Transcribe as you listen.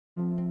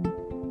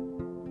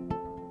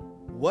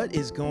What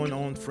is going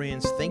on,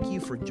 friends? Thank you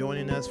for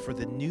joining us for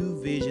the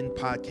New Vision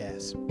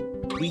podcast.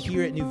 We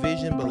here at New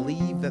Vision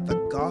believe that the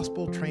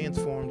gospel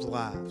transforms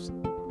lives.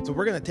 So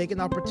we're going to take an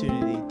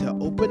opportunity to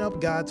open up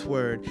God's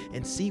word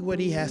and see what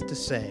he has to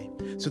say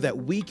so that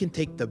we can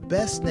take the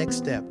best next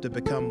step to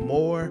become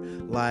more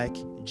like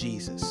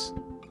Jesus.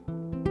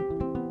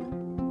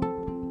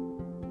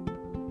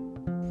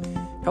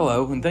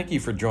 Hello, and thank you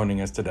for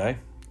joining us today.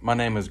 My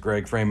name is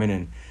Greg Freeman,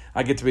 and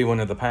I get to be one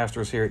of the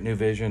pastors here at New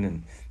Vision.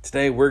 And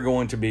today we're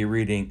going to be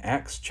reading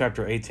Acts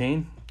chapter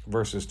 18,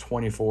 verses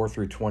 24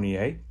 through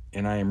 28.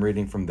 And I am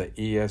reading from the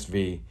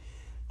ESV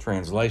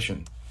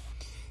translation.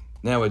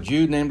 Now a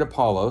Jew named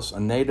Apollos,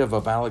 a native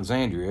of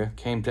Alexandria,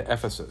 came to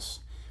Ephesus.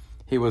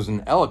 He was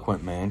an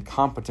eloquent man,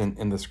 competent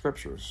in the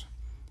scriptures.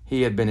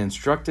 He had been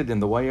instructed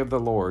in the way of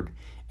the Lord,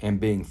 and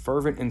being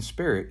fervent in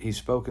spirit, he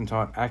spoke and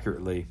taught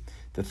accurately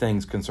the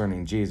things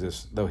concerning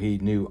Jesus, though he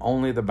knew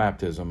only the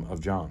baptism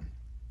of John.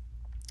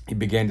 He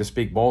began to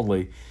speak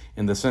boldly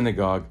in the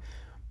synagogue,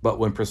 but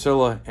when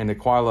Priscilla and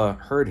Aquila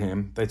heard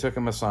him, they took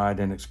him aside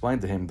and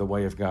explained to him the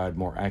way of God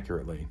more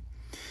accurately.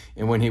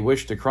 And when he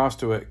wished to cross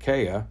to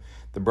Achaia,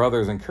 the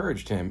brothers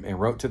encouraged him and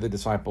wrote to the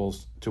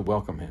disciples to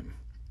welcome him.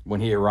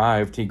 When he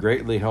arrived, he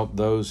greatly helped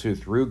those who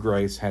through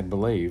grace had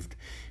believed,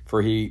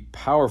 for he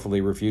powerfully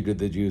refuted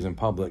the Jews in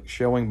public,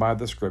 showing by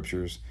the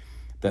scriptures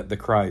that the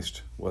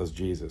Christ was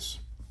Jesus.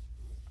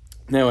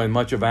 Now, in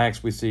much of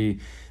Acts, we see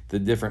the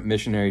different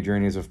missionary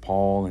journeys of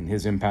Paul and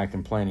his impact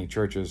in planting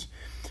churches.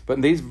 But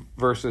in these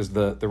verses,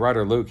 the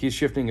writer Luke, he's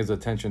shifting his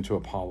attention to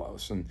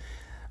Apollos. And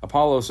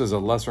Apollos is a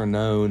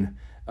lesser-known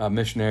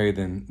missionary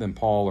than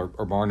Paul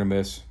or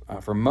Barnabas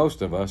for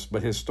most of us,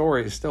 but his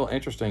story is still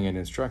interesting and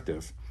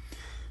instructive.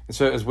 And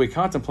so as we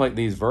contemplate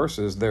these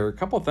verses, there are a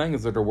couple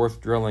things that are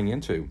worth drilling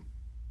into.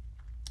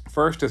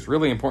 First, it's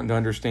really important to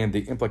understand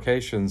the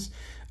implications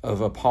of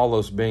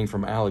Apollos being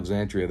from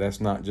Alexandria. That's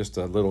not just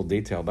a little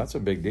detail. That's a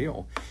big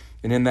deal.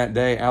 And in that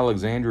day,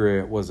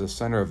 Alexandria was a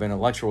center of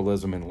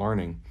intellectualism and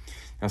learning.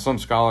 Now, some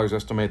scholars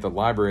estimate the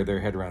library there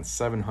had around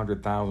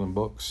 700,000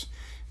 books.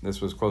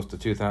 This was close to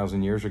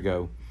 2,000 years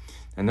ago.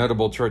 And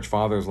notable church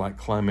fathers like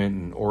Clement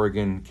and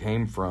Origen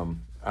came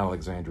from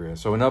Alexandria.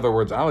 So in other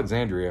words,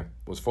 Alexandria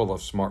was full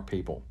of smart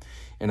people,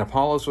 and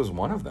Apollos was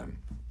one of them.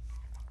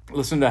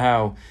 Listen to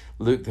how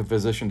Luke the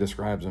physician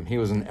describes him. He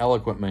was an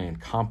eloquent man,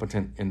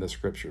 competent in the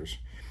scriptures.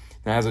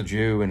 Now, as a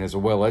Jew and as a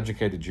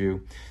well-educated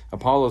Jew,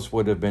 Apollos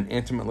would have been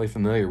intimately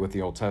familiar with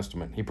the Old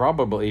Testament. He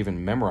probably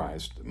even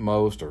memorized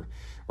most or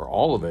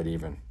all of it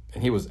even.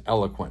 And he was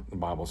eloquent, the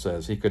Bible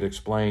says. He could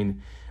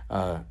explain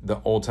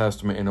the Old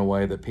Testament in a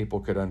way that people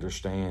could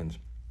understand.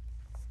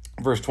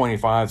 Verse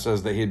 25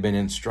 says that he had been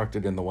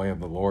instructed in the way of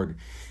the Lord.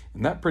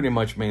 And that pretty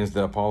much means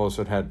that Apollos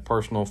had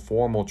personal,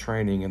 formal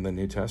training in the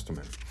New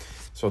Testament.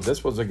 So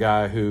this was a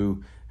guy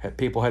who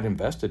people had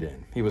invested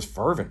in. He was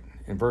fervent.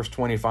 In verse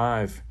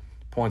 25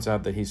 points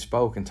out that he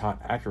spoke and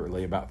taught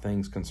accurately about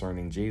things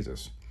concerning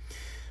Jesus.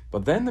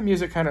 But then the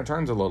music kind of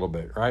turns a little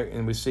bit, right?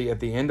 And we see at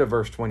the end of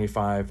verse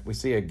 25, we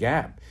see a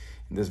gap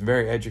in this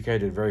very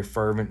educated, very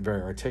fervent,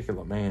 very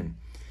articulate man.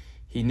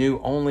 He knew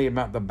only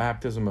about the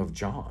baptism of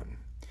John.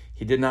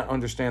 He did not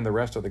understand the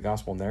rest of the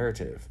gospel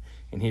narrative.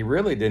 And he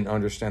really didn't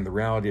understand the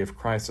reality of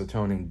Christ's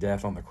atoning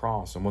death on the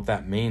cross and what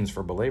that means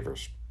for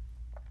believers.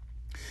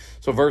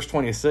 So verse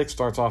 26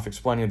 starts off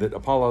explaining that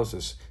Apollos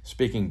is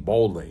speaking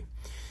boldly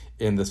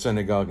in the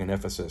synagogue in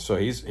Ephesus. So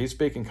he's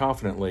speaking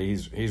confidently.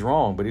 He's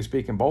wrong, but he's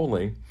speaking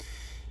boldly.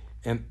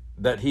 And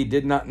that he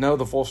did not know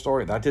the full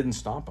story. That didn't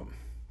stop him.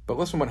 But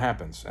listen what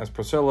happens. As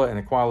Priscilla and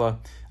Aquila,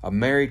 a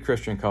married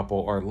Christian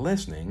couple, are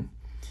listening,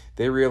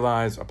 they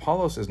realize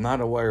Apollos is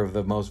not aware of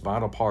the most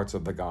vital parts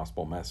of the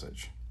gospel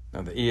message.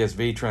 Now, the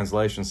ESV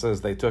translation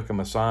says they took him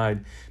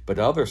aside, but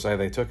others say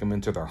they took him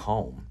into their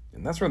home.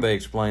 And that's where they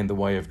explained the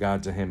way of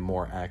God to him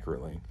more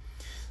accurately.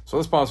 So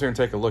let's pause here and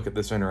take a look at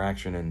this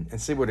interaction and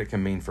see what it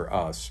can mean for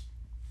us.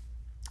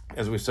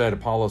 As we said,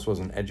 Apollos was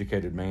an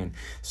educated man.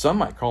 Some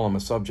might call him a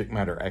subject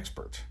matter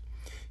expert.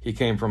 He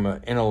came from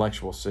an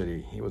intellectual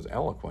city. He was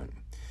eloquent.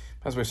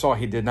 As we saw,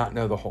 he did not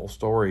know the whole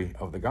story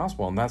of the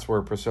gospel, and that's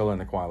where Priscilla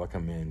and Aquila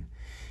come in.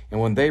 And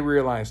when they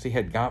realized he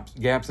had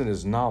gaps in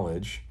his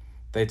knowledge,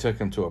 they took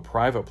him to a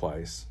private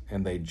place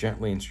and they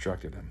gently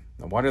instructed him.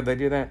 Now, why did they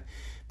do that?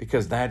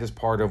 Because that is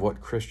part of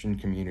what Christian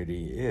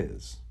community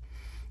is.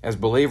 As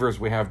believers,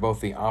 we have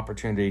both the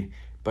opportunity,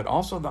 but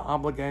also the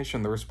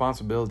obligation, the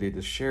responsibility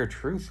to share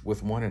truth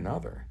with one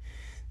another.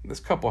 This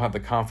couple had the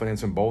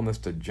confidence and boldness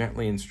to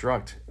gently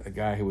instruct a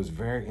guy who was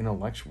very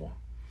intellectual.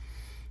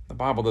 The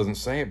Bible doesn't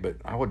say it, but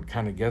I would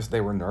kind of guess they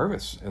were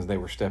nervous as they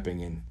were stepping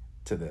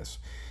into this.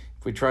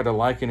 If we try to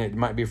liken it, it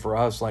might be for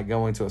us like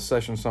going to a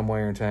session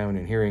somewhere in town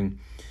and hearing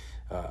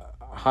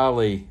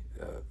highly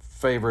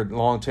favored,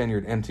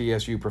 long-tenured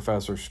MTSU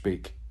professors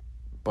speak,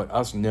 but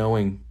us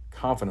knowing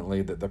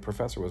confidently that the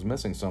professor was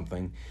missing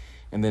something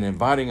and then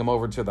inviting him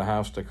over to the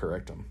house to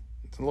correct him.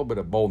 It's a little bit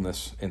of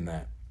boldness in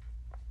that.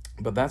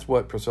 But that's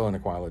what Priscilla and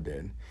Aquila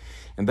did.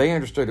 And they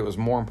understood it was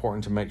more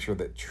important to make sure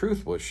that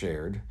truth was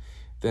shared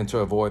than to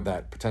avoid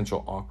that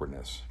potential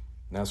awkwardness.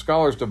 Now,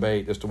 scholars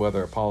debate as to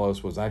whether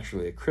Apollos was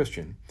actually a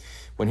Christian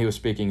when he was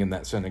speaking in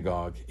that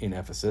synagogue in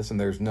Ephesus, and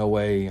there's no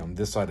way on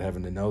this side of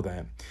heaven to know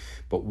that.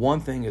 But one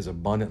thing is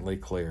abundantly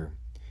clear.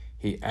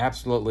 He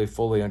absolutely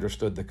fully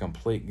understood the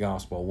complete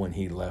gospel when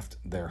he left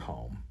their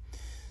home.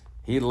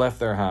 He left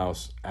their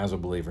house as a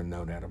believer,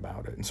 no doubt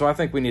about it. And so I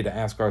think we need to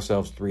ask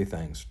ourselves three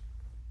things.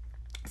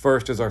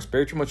 First is our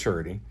spiritual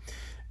maturity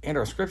and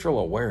our scriptural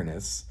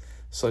awareness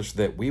such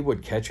that we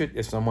would catch it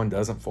if someone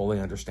doesn't fully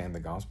understand the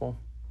gospel.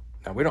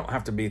 Now, we don't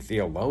have to be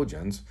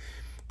theologians,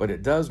 but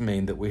it does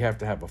mean that we have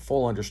to have a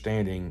full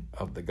understanding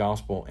of the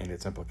gospel and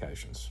its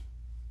implications.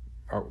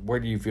 Or where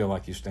do you feel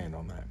like you stand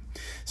on that?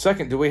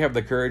 Second, do we have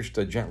the courage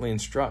to gently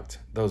instruct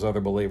those other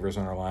believers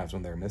in our lives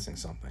when they're missing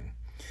something?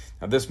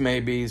 Now, this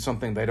may be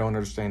something they don't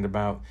understand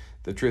about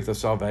the truth of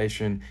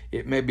salvation.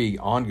 It may be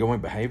ongoing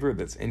behavior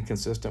that's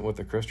inconsistent with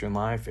the Christian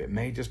life. It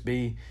may just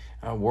be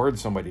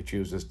words somebody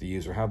chooses to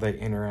use or how they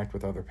interact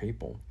with other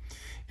people.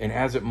 And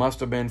as it must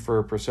have been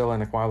for Priscilla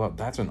and Aquila,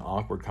 that's an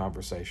awkward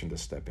conversation to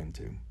step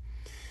into.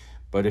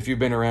 But if you've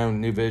been around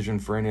New Vision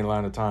for any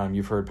amount of time,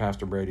 you've heard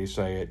Pastor Brady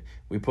say it,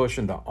 we push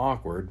into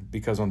awkward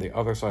because on the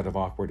other side of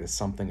awkward is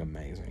something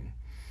amazing.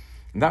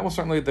 And that was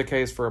certainly the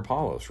case for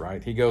Apollos,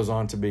 right? He goes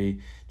on to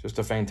be just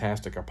a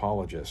fantastic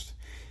apologist.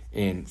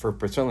 And for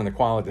Priscilla and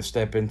Aquila to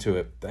step into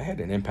it, they had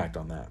an impact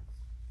on that.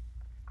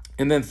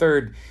 And then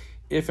third,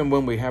 if and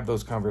when we have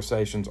those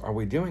conversations, are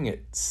we doing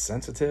it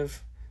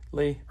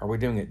sensitively? Are we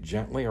doing it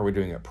gently? Are we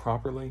doing it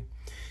properly?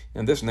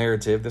 In this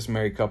narrative, this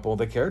married couple,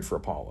 they cared for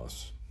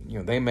Apollos.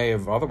 They may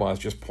have otherwise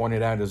just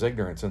pointed out his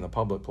ignorance in the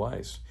public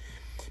place.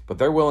 But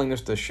their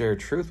willingness to share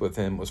truth with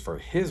him was for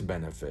his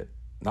benefit,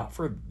 not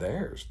for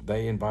theirs.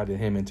 They invited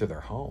him into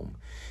their home.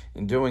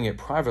 In doing it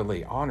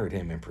privately, honored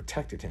him and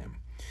protected him.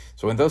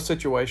 So in those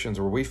situations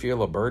where we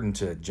feel a burden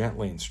to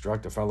gently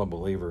instruct a fellow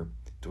believer,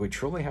 do we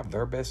truly have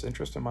their best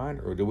interest in mind,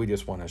 or do we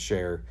just want to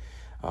share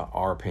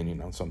our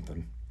opinion on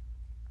something?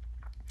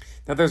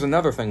 Now, there's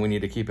another thing we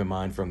need to keep in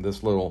mind from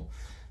this little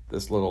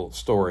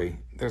story.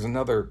 There's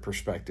another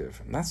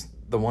perspective, and that's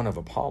the one of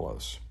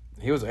Apollos.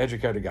 He was an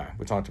educated guy.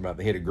 We talked about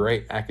that. He had a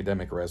great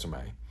academic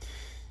resume.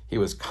 He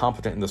was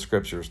competent in the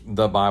scriptures,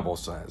 the Bible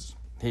says.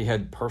 He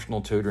had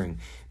personal tutoring.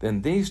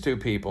 Then these two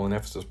people in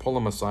Ephesus pull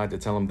him aside to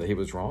tell him that he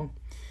was wrong.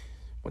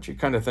 What you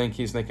kind of think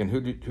he's thinking, who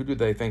do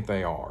they think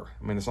they are?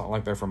 I mean, it's not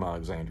like they're from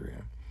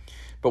Alexandria.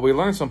 But we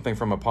learn something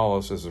from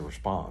Apollos as a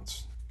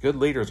response. Good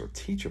leaders are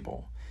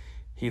teachable.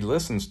 He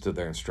listens to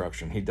their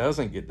instruction. He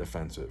doesn't get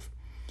defensive.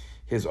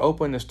 His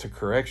openness to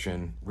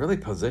correction really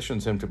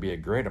positions him to be a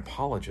great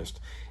apologist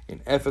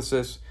in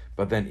Ephesus,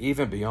 but then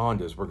even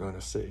beyond, as we're going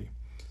to see.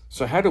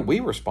 So how do we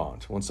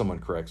respond when someone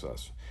corrects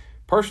us?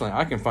 Personally,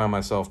 I can find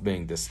myself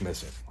being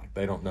dismissive. Like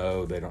they don't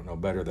know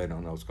better, they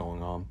don't know what's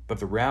going on. But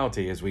the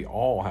reality is we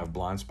all have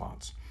blind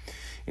spots.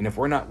 And if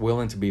we're not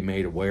willing to be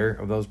made aware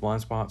of those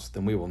blind spots,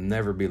 then we will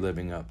never be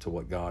living up to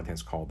what God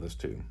has called us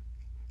to.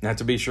 Now,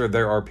 to be sure,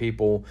 there are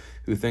people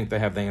who think they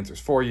have the answers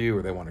for you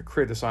or they want to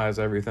criticize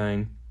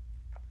everything.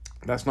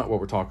 That's not what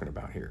we're talking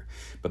about here.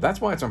 But that's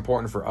why it's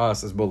important for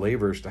us as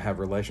believers to have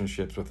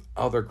relationships with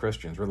other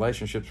Christians,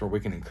 relationships where we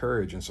can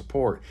encourage and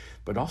support,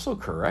 but also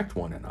correct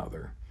one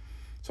another.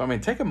 So,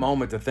 take a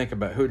moment to think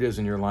about who it is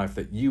in your life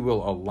that you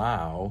will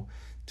allow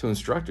to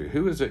instruct you.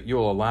 Who is it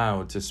you'll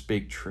allow to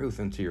speak truth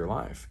into your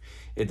life?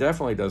 It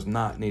definitely does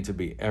not need to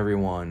be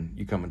everyone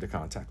you come into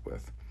contact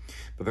with.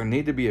 But there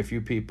need to be a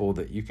few people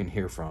that you can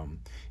hear from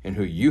and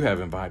who you have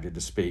invited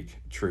to speak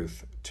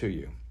truth to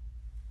you.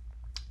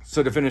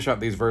 So to finish up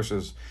these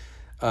verses,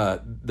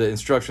 the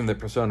instruction that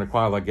Priscilla and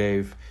Aquila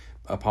gave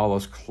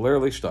Apollos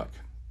clearly stuck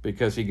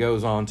because he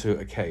goes on to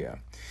Achaia.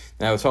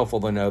 Now, it's helpful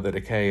to know that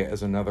Achaia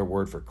is another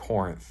word for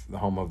Corinth, the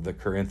home of the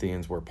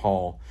Corinthians where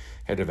Paul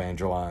had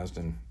evangelized,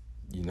 and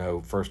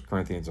 1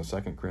 Corinthians and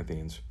 2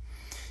 Corinthians.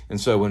 And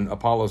so when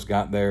Apollos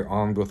got there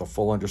armed with a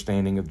full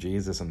understanding of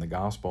Jesus and the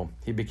gospel,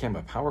 he became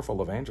a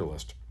powerful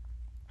evangelist.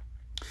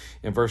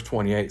 In verse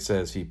 28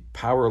 says he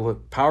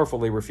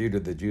powerfully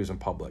refuted the Jews in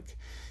public,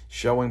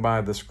 showing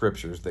by the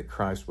scriptures that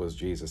Christ was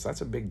Jesus.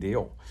 That's a big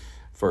deal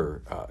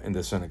for in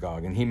the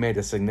synagogue, and he made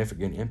a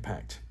significant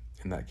impact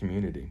in that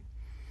community.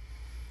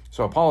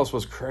 So Apollos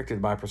was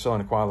corrected by Priscilla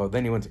and Aquila.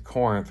 Then he went to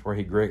Corinth, where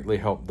he greatly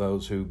helped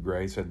those who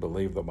grace had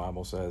believed, the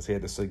Bible says. He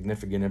had a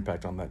significant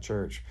impact on that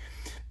church.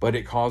 But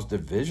it caused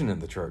division in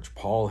the church.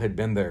 Paul had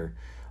been there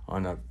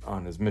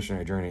on his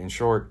missionary journey. In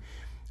short,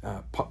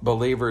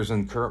 believers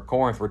in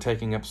Corinth were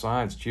taking up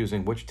sides,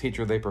 choosing which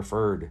teacher they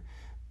preferred,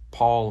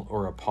 Paul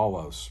or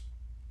Apollos.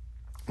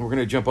 We're going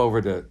to jump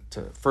over to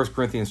 1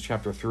 Corinthians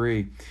chapter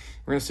 3.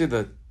 We're going to see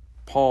that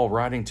Paul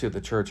writing to the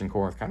church in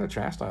Corinth, kind of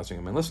chastising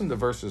them. And listen to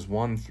verses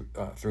 1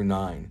 through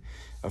 9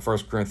 of 1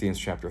 Corinthians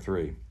chapter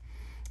 3.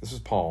 This is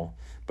Paul.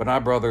 But I,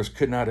 brothers,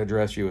 could not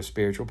address you as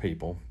spiritual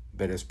people,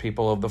 but as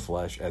people of the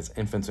flesh, as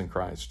infants in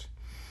Christ.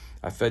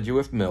 I fed you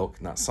with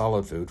milk, not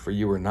solid food, for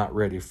you were not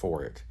ready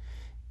for it.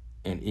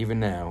 And even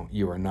now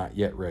you are not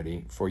yet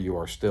ready, for you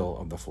are still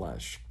of the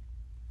flesh.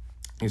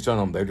 He's telling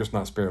them they're just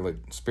not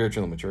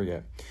spiritually mature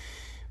yet.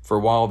 For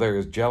while there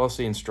is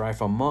jealousy and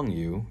strife among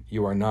you,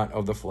 you are not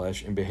of the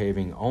flesh and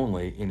behaving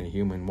only in a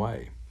human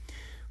way.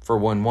 For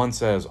when one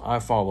says, I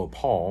follow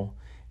Paul,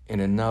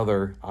 and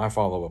another, I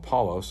follow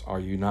Apollos, are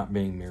you not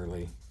being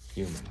merely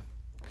human?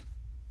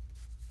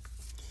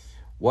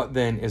 What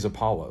then is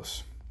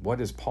Apollos?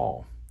 What is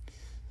Paul?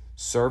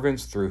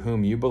 Servants through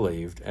whom you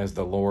believed, as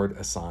the Lord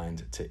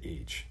assigned to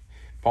each.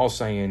 Paul's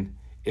saying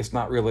it's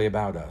not really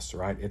about us,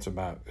 right? It's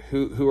about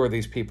who are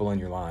these people in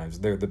your lives?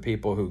 They're the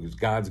people who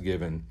God's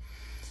given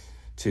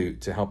to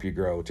help you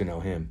grow, to know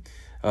him.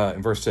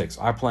 In verse 6,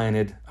 I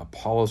planted,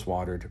 Apollos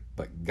watered,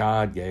 but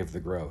God gave the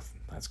growth.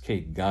 That's key.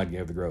 God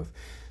gave the growth.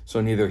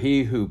 So neither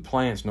he who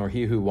plants nor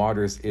he who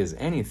waters is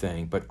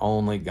anything, but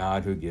only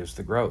God who gives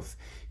the growth.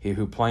 He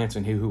who plants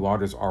and he who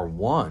waters are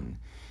one.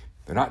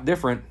 They're not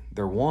different.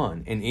 They're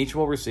one. And each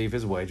will receive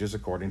his wages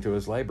according to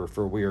his labor,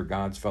 for we are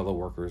God's fellow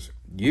workers.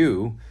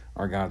 You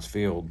are God's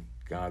field,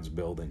 God's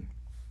building.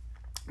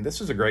 This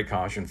is a great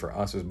caution for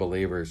us as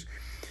believers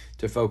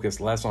to focus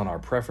less on our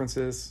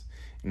preferences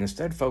and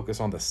instead focus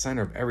on the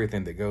center of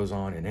everything that goes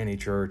on in any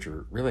church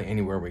or really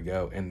anywhere we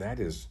go, and that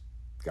is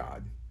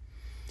God.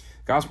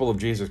 Gospel of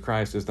Jesus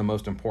Christ is the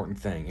most important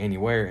thing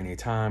anywhere,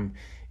 anytime.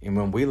 And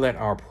when we let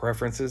our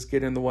preferences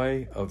get in the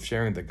way of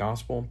sharing the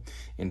gospel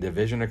and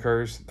division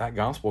occurs, that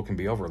gospel can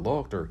be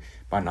overlooked, or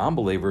by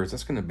non-believers,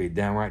 it's going to be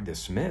downright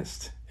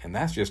dismissed. And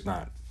that's just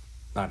not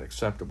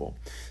acceptable.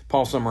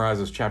 Paul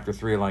summarizes chapter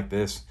 3 like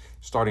this,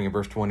 starting in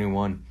verse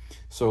 21.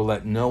 So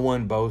let no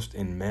one boast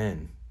in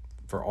men,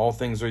 for all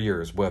things are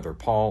yours, whether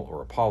Paul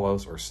or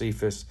Apollos or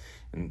Cephas,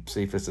 and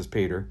Cephas is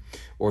Peter,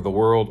 or the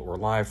world or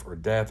life or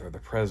death or the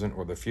present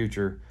or the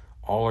future,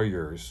 all are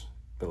yours.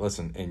 But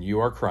listen, and you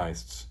are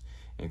Christ's,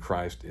 and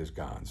Christ is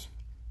God's.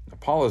 Now,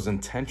 Paul is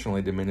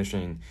intentionally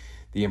diminishing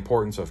the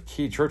importance of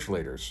key church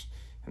leaders,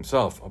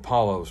 himself,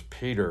 Apollos,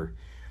 Peter,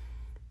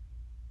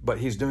 but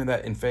he's doing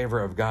that in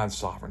favor of God's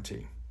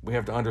sovereignty. We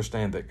have to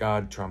understand that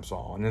God trumps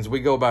all. And as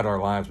we go about our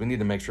lives, we need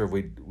to make sure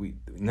we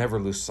never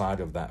lose sight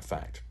of that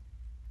fact,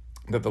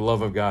 that the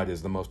love of God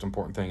is the most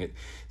important thing.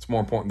 It's more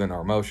important than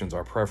our emotions,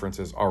 our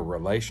preferences, our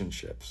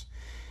relationships.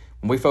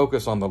 When we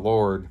focus on the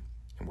Lord,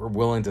 and we're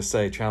willing to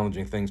say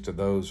challenging things to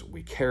those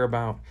we care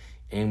about,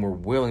 and we're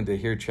willing to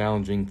hear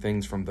challenging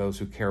things from those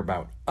who care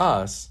about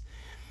us,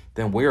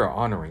 then we are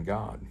honoring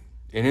God.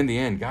 And in the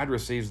end, God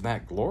receives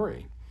that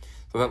glory.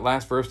 So that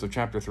last verse of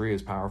chapter 3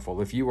 is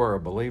powerful. If you are a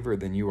believer,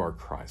 then you are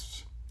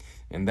Christ's.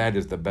 And that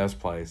is the best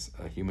place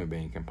a human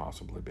being can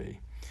possibly be.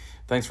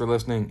 Thanks for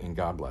listening, and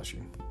God bless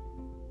you.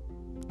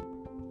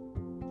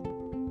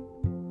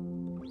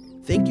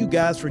 Thank you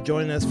guys for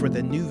joining us for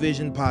the New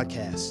Vision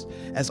podcast.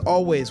 As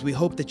always, we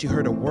hope that you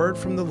heard a word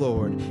from the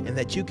Lord and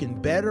that you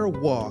can better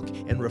walk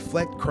and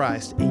reflect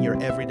Christ in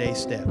your everyday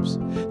steps.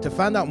 To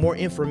find out more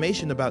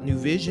information about New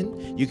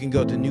Vision, you can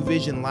go to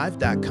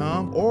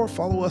newvisionlife.com or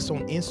follow us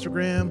on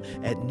Instagram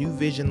at New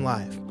Vision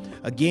Life.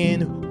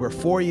 Again, we're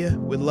for you,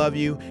 we love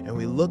you, and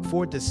we look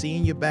forward to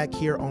seeing you back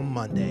here on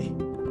Monday.